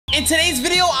In today's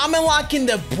video, I'm unlocking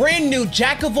the brand new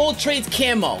Jack of All Trades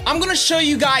camo. I'm gonna show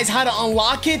you guys how to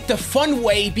unlock it the fun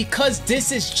way because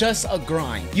this is just a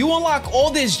grind. You unlock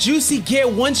all this juicy gear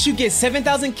once you get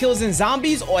 7,000 kills in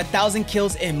zombies or 1,000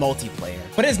 kills in multiplayer.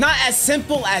 But it's not as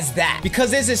simple as that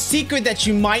because there's a secret that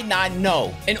you might not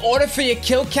know. In order for your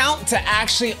kill count to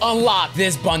actually unlock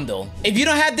this bundle. If you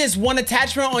don't have this one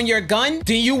attachment on your gun,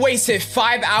 then you wasted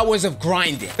 5 hours of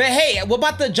grinding. But hey, we're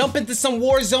about to jump into some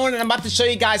Warzone and I'm about to show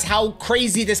you guys how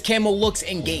crazy this camo looks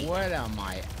in game. Where am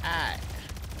I at?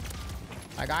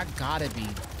 Like, I gotta be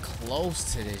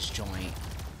close to this joint.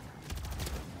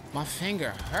 My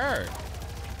finger hurt.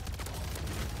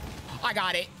 I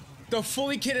got it. The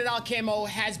fully kitted out camo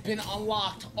has been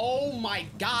unlocked. Oh my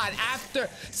god, after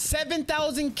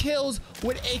 7,000 kills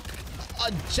with a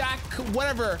jack,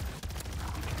 whatever.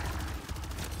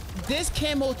 This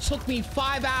camo took me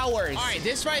 5 hours. All right,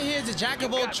 this right here is the Jack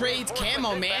of All Trades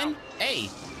camo, man. Hey,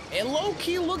 it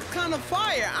low-key looks kind of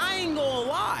fire. I ain't gonna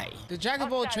lie. The Jack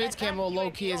of All Trades camo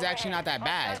low-key is actually not that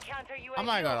bad. I'm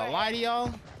not gonna lie to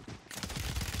y'all.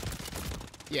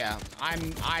 Yeah, I'm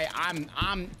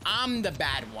the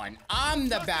bad one. I'm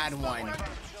the bad one.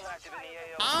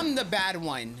 I'm the bad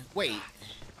one. Wait.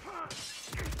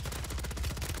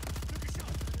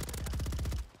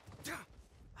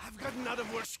 I've got another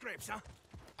worse scrapes, huh?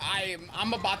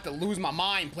 I'm about to lose my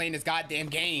mind playing this goddamn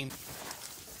game.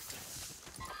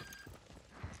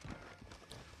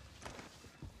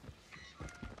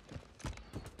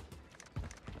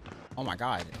 Oh my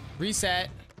god. Reset.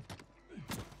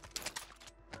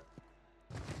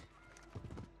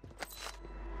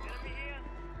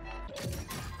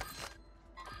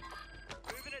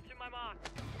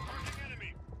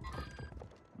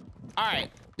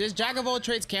 Alright, this Jack of All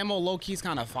Trades camo low-key is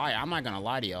kind of fire. I'm not gonna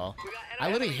lie to y'all.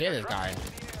 I literally hear this guy.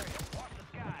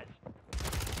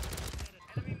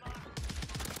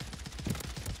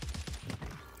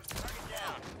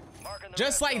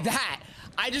 Just like that,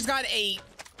 I just got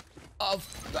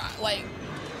like,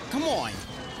 come on.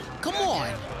 Come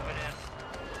on.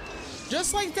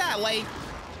 Just like that, like,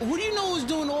 who do you know who's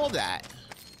doing all that?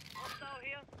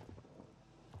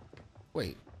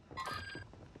 Wait.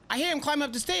 I hear him climb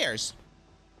up the stairs.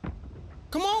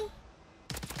 Come on.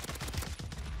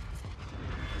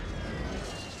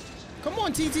 Come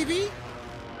on, TTV.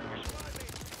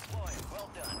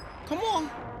 Come on.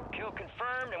 Kill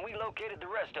confirmed, and we located the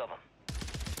rest of them.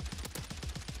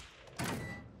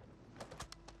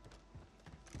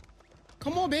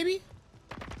 Come on, baby.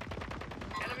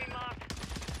 Enemy marked.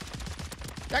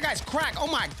 That guy's cracked. Oh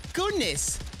my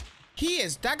goodness.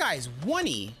 That guy's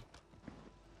one-y.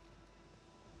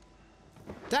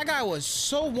 That guy was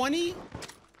so one-y.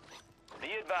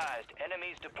 Be advised,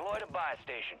 enemies deployed a buy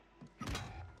station.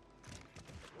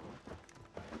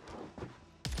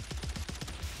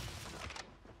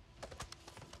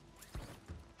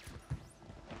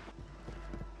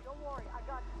 Don't worry, I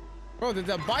got you. Bro,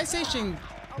 the buy station.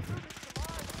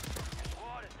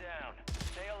 Squad is down.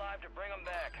 Stay alive to bring them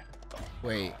back.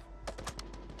 Wait.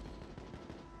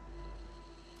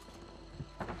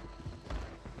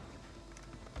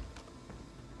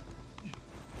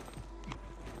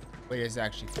 Wait, it's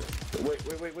actually. Wait.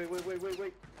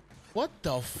 What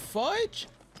the fudge?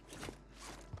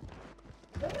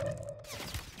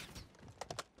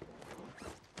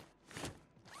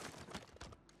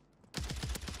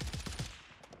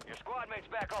 Your squad mates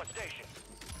back on station.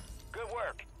 Good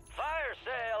work. Fire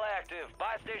sale active.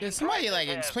 Buy station. Did somebody like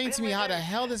explain to me how the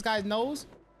hell this guy knows?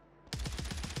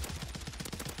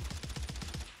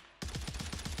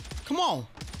 Come on.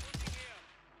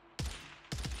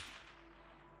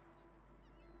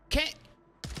 Can't.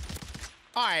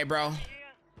 All right, bro.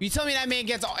 You tell me that man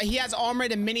he has armor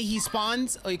the minute he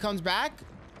spawns or he comes back?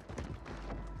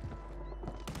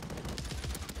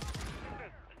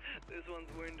 This one's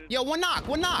wounded. Yo, one knock.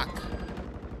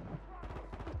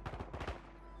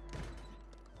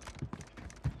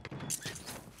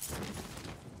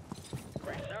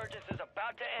 Resurgence is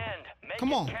about to end. Make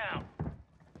Come on. it count.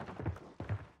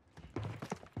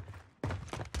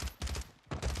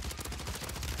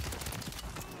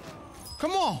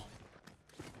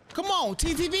 Come on,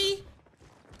 TTV.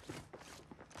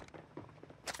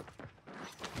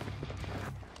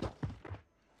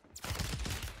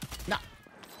 Nah.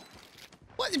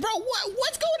 What, bro?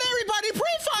 What's going on, everybody?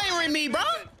 Pre-firing me, bro.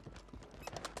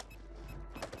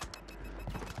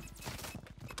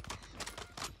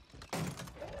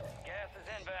 Gas is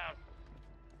inbound.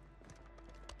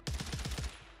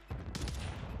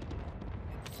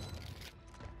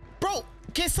 Bro,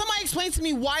 can somebody explain to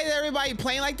me why is everybody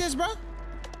playing like this, bro?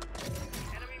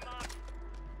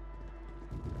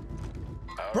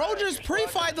 Bro just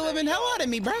pre-fight the living hell out of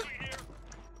me, bro.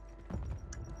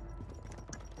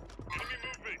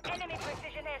 Enemy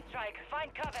precision airstrike.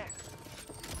 Find cover.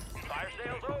 Fire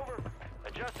sale's over.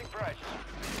 Adjusting prices.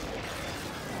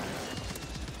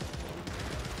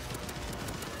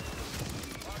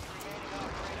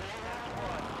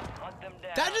 Hunt them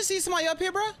down. Did I just see somebody up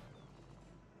here, bro?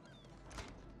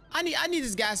 I need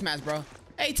this gas mask, bro.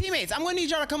 Hey, teammates, I'm gonna need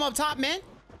y'all to come up top, man.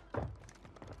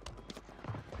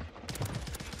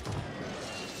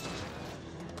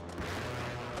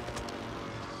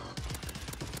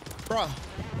 Bro.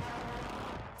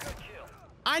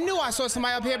 I knew I saw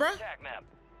somebody up here, bro.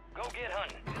 Go get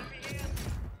hunting.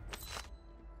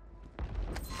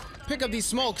 Pick up these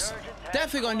smokes.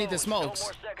 Definitely gonna need the smokes. No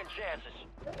more second chances.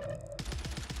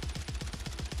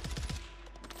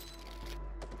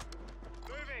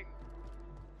 Moving.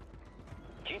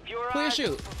 Keep your Clear eyes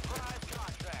shoot. for prize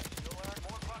contracts. You'll earn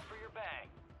more bucks for your bang.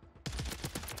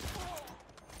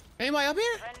 Anybody up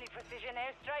here? Friendly precision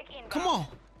airstrike inbound. Come on.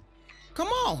 Come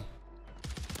on.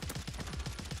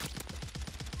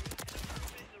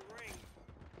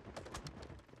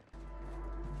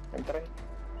 Entra ahí.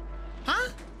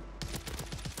 Huh?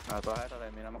 A todas estas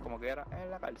terminamos como quiera en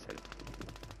la cárcel.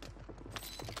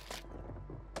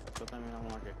 Nosotros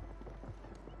terminamos aquí.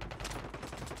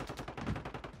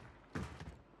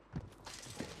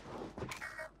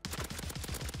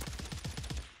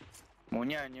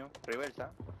 Muñaño, reversa.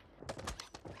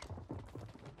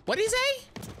 What did he say?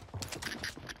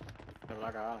 Se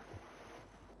la cagada.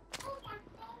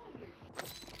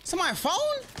 Somebody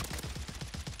phone?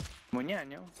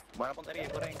 Muñaño. Buena puntería,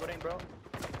 good aim, bro.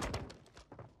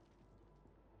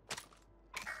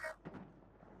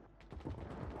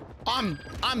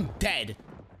 I'm dead.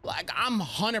 Like I'm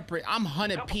 100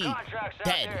 P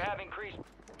dead.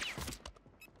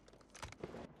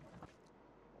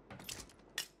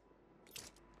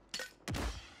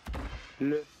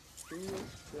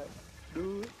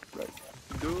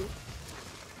 Do.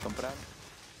 Comprar.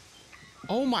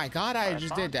 Oh my god, I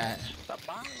just did that.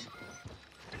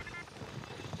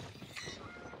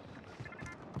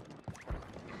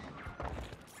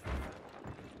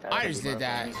 I just did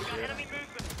that. Enemy movement.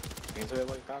 ¿Quién se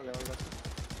llevó el cable o algo así?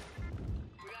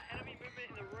 We got enemy movement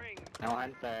in the ring. Tenemos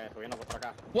gente subiendo por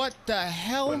acá. What the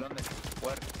hell? ¿Dónde?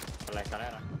 Por la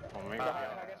escalera. Conmigo.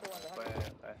 Pues,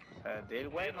 Dil,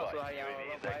 güey, no suba allá, y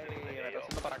me está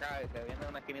haciendo para acá, se viene de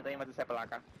una esquinita y meterse para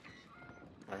acá.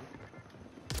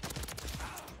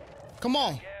 Come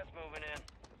on. Gas moving in.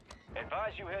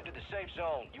 Advise you head to the safe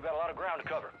zone. You got a lot of ground to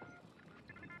cover.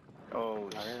 Oh,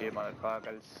 shit,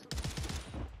 motherfuckers.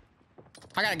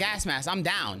 I got a gas mask. I'm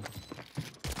down.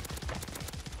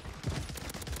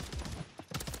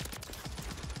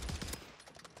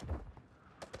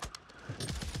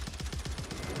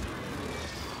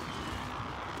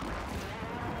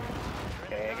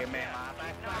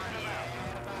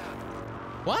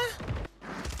 What?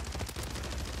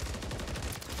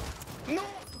 No.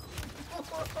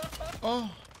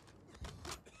 Oh.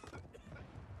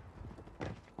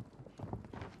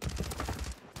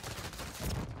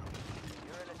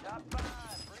 You're in the top 5.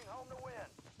 Bring home the win.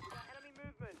 We got enemy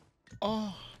movement.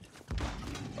 Oh.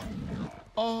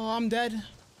 Oh, I'm dead.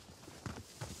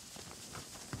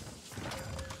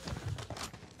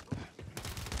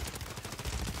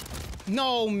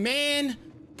 No, man.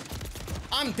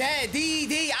 I'm dead.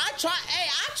 D. I tried. Hey,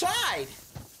 I tried.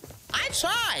 That's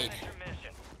your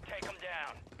mission. Take them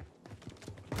down.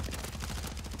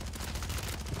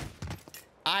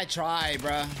 I tried,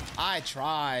 bruh. I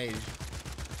tried.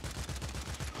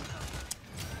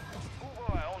 Oh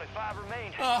boy, only 5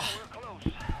 remain. Ugh. We're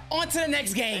close. On to the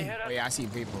next game. Oh, yeah, I see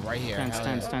people right here.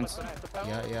 Tense.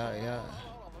 Yeah.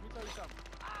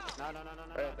 No.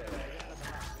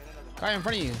 Right in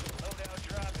front of you. Loadout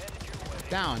drop headed your way.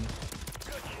 Down.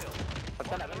 Good kill. That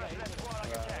squad on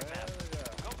your attack map.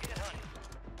 Go get hunting.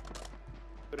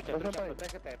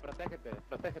 Protégete.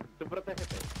 Tú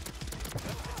protégete.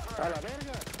 A la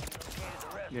verga.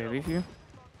 Yeah, leave you.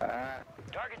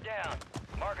 Target down.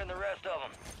 Marking the rest of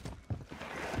them.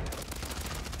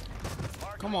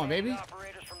 Come on, baby.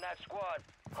 Operators from that squad.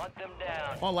 Hunt them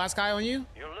down. Oh, last guy on you?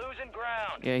 You're losing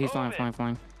ground. Yeah, he's Move it.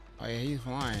 flying. Oh, yeah, he's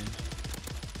flying.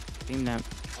 Team that.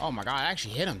 Oh, my God. I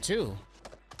actually hit him, too.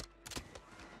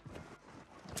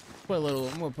 I'm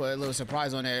gonna put a little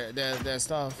surprise on their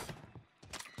stuff.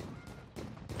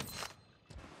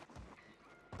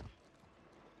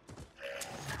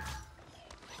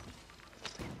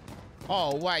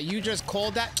 Oh, wait, you just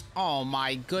called that? Oh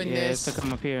my goodness. Yeah, it's to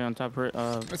come up here on top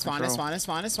of It's fine. We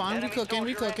cooking.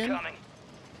 Incoming.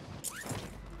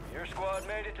 Your squad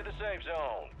made it to the safe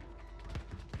zone.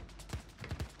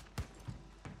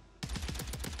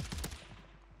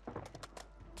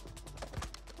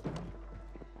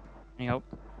 Any help?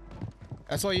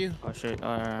 That's all you. Oh shit.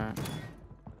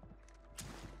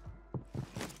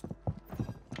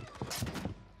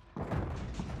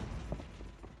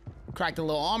 Cracked a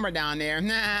little armor down there.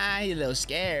 Nah, you a little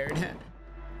scared.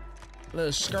 A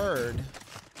little scared.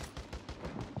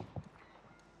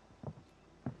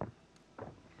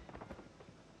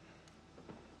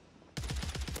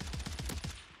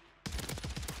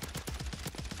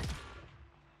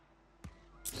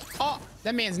 Oh,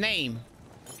 that man's name.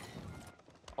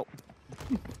 Oh.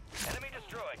 Enemy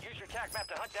destroyed. Use your TAC map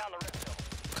to hunt down the rest of them.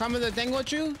 Come with the thing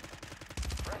with you?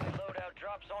 Friendly loadout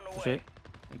drops on the way. Shit.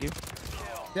 Thank you.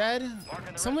 Kill. Dead?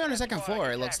 Marking the Somewhere on the rest of second that squad floor,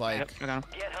 on it your looks TAC like. Yep, I got him.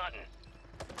 Get hunting.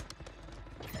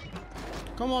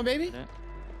 Come on, baby. Yeah.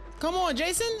 Come on,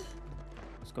 Jason.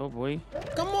 Let's go, boy.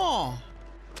 Come on.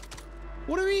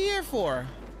 What are we here for?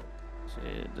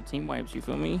 Shit, the team wipes. You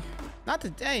feel me? Not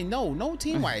the hey, no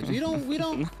team wipes. We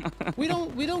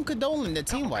don't condone the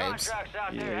team wipes. Contracts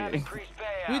out there Yeah. have increased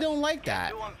payouts. We don't like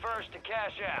that. Do them first to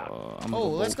cash out. I'm Oh,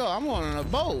 let's go. I'm on a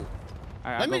boat.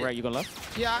 All right, Let I me- go right. You go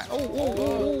left. Yeah.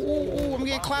 Oh, I'm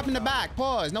getting clapped in the back.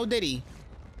 Pause. No Diddy.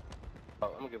 Oh,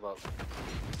 I'm gonna give up.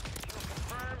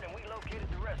 Confirmed, and we located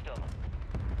the rest of them.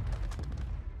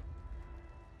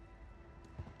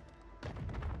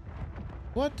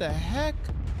 What the heck?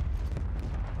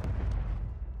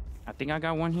 I think I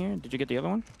got one here. Did you get the other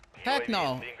one? Heck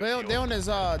no. Well, they're on this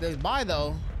buy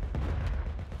though.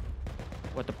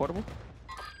 What, the portable?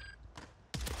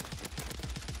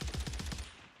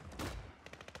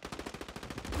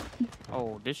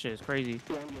 Oh, this shit is crazy.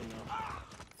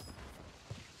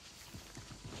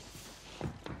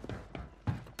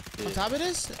 On top of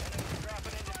this?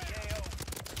 Dropping into the AO.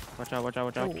 Watch out, watch out,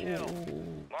 watch out.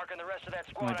 Marking the rest of that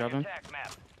squad drop on your him? TAC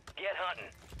map. Get hunting.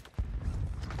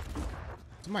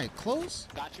 Somebody close?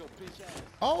 Got your bitch ass.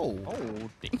 Oh, Oh,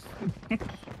 dang.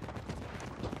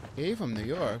 yeah, you from New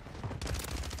York.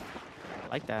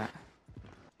 Like that.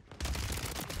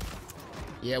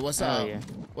 Yeah, what's Oh, up? yeah.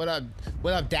 What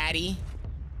up, daddy?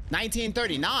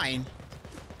 1939?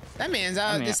 That man's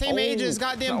Man, the same age as oh,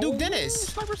 goddamn Duke oh, Dennis.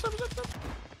 Sniper, sniper, sniper.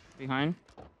 Behind.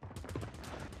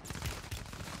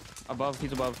 Above,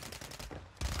 he's above.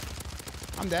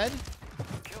 I'm dead.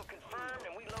 Kill confirmed,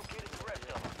 and we located the rest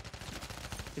of them.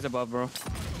 He's above, bro.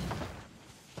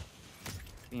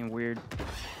 Being weird. Got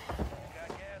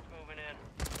gas moving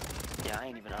in. Yeah, I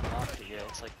ain't even unlocked it yet.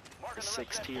 It's like Marking the the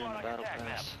rest 6th of tier in that the squad on battle your TAC map.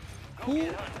 pass. Go Who?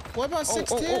 get hunting. What about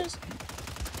six oh, oh. tiers?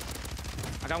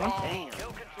 I got one. Damn. Kill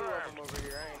confirmed.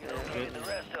 Located the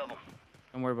rest of them.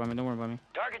 Don't worry about me, don't worry about me.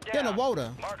 Target You're in down. the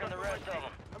water. Marking the rest of them.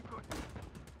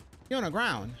 You're on the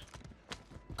ground.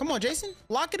 Come on, Jason.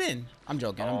 Lock it in. I'm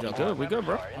joking. I'm joking. Good, we good,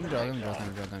 bro. I'm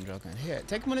joking. Here,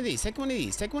 take one of these. Take one of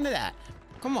these. Take one of that.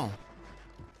 Come on.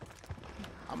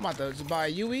 I'm about to just buy a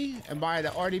UE and buy the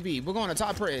RDB. We're going to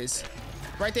top res.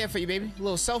 Right there for you, baby. A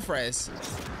little self-res.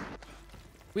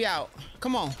 We out.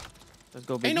 Come on. Let's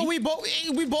go, baby. Ain't no we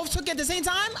both took it at the same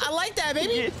time? I like that,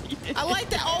 baby. I like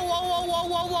that. Oh,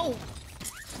 whoa.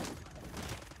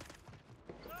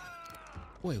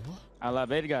 Wait, what? A la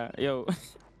verga, yo.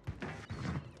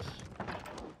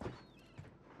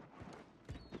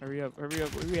 Hurry up, where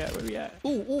we at?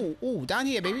 Ooh, down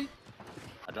here, baby.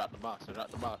 I dropped the box.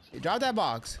 You drop that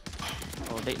box.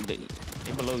 Oh, they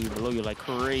below you like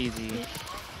crazy.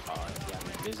 Oh, you got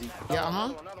me busy. Yeah,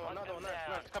 uh-huh. Another one.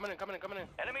 Nice. Coming in.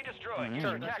 Enemy destroyed. Oh, Use yeah.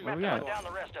 your TAC Where map we to at? hunt down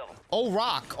the rest of them. Old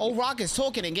Rock is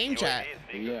talking in game chat.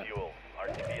 Yeah.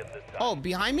 Oh,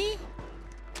 behind me?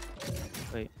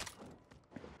 Wait.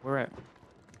 Where at?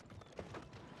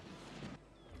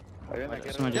 Someone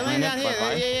They're just laying landed? down here.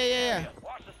 Bye-bye. Yeah.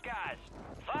 Watch the skies.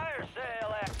 Fire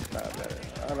sale active.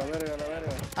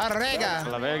 Arrega. A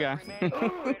la verga. Remaining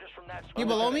operators from that squad. You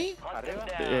below me? Hunt them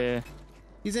down. Yeah.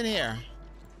 He's in here.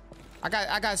 I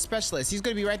got specialist. He's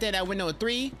gonna be right there in that window.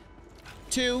 3,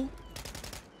 2.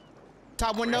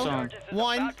 Top window. Awesome. This is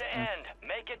 1. about to end.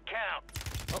 Make it count.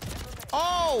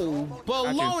 Oh,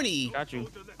 baloney. Got you.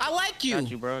 I like you.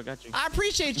 Got you, bro. Got you. I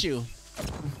appreciate you.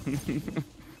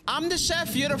 I'm the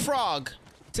chef. You're the frog.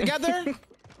 Together?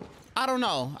 I don't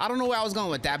know. I don't know where I was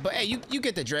going with that, but hey, you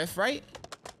get the drift, right?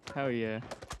 Hell yeah.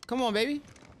 Come on, baby.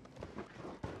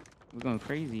 We're going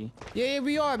crazy. Yeah,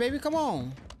 we are, baby. Come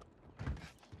on.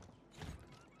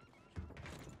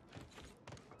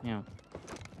 Yeah.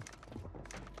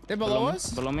 They're below me.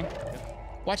 us. Below me.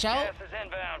 Watch out. Gas is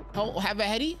inbound. Have a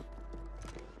heady.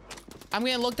 I'm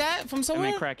getting looked at from That somewhere.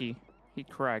 man cracky. He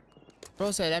cracked.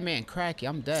 Bro said that man cracky.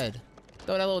 I'm dead.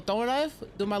 Throw that little throwing knife.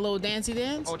 Do my little dancey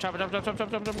dance. Oh, chop.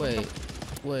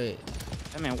 Wait.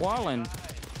 That man walling.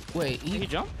 Wait. He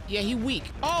jump? Yeah, he weak.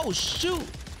 Oh shoot.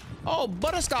 Oh,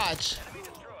 butterscotch. Enemy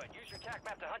destroyed. Use your TAC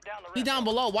map to hunt hunt down the rest He down of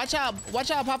them. below. Watch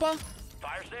out, Papa.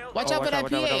 Fire sales. Watch out for that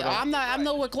watch out, PA. watch out. I'm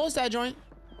nowhere close to that joint.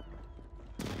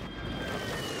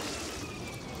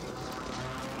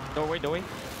 Doorway.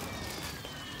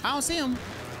 I don't see him.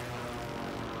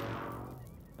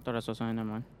 I thought I saw something. Never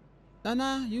mind.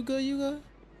 Nah, you good.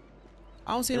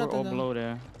 I don't see They were nothing all though. below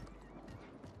there.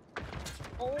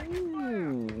 Oh.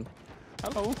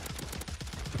 Hello.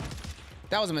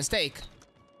 That was a mistake.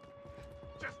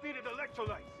 Just needed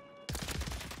electrolytes.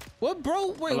 What,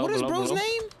 bro? Wait, Below, what is below, bro's below.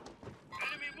 name?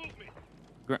 Enemy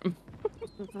movement.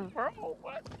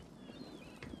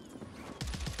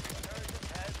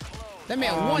 That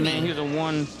man Oh won man, it. he was a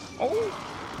one. Oh.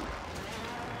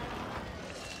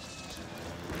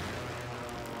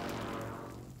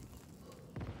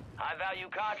 High value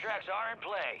contracts are in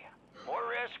play. More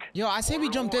risk. Yo, I say we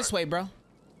more jump this reward. way, bro.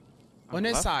 On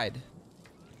this left? side.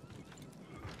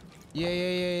 Yeah.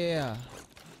 Yeah,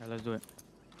 let's do it.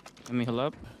 Let me heal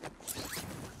up.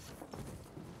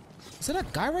 Is that a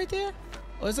guy right there?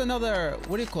 Oh, it's another.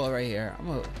 What do you call it right here? I'm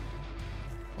gonna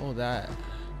hold that.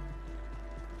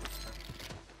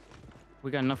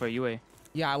 We got enough for a UA.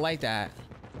 Yeah, I like that.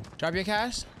 Drop your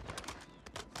cash.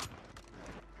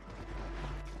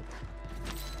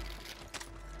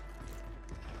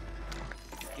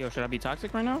 Yo, should I be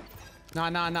toxic right now? Nah.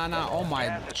 Oh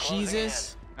my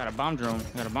Jesus. Got a bomb drone.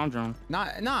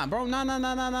 Nah, bro.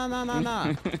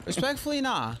 Nah. Respectfully,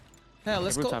 nah. Hell,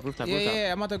 let's Rooftop, go. rooftop.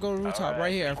 Yeah. I'm about to go to rooftop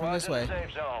right here from this way.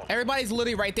 Safe zone. Everybody's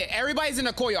literally right there. Everybody's in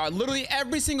the courtyard. Literally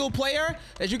every single player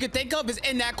that you can think of is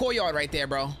in that courtyard right there,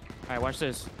 bro. All right, watch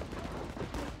this.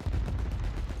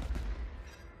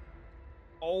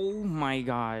 Oh my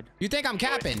God. You think I'm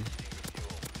capping?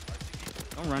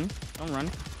 Don't run.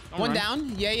 One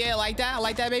down. Yeah, like that. I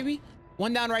like that, baby.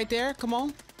 One down right there. Come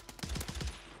on.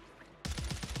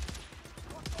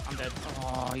 I'm dead.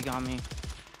 Oh, he got me.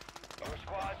 Your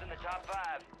squad's in the top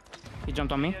 5. He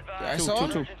jumped on me. Be advised, I saw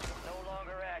him. Two. insurgents no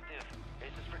longer active. This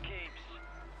is for keeps.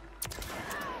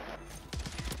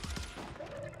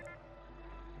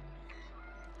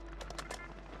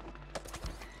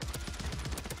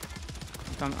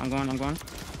 I'm going.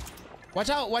 Watch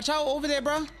out over there,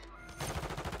 bro.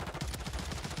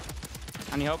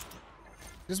 I need help.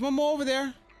 There's one more over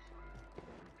there.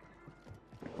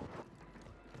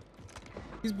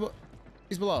 He's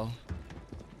below.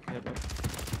 Yep.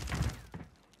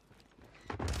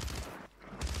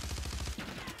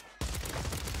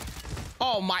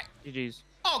 Oh my. GG's.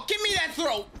 Oh, give me that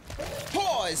throat.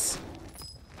 Pause.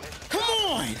 Come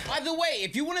on. By the way,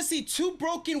 if you want to see 2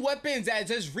 broken weapons that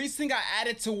just recently got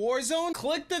added to Warzone,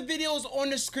 click the videos on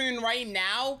the screen right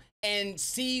now and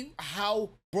see how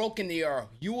broken they are.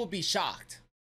 You will be shocked.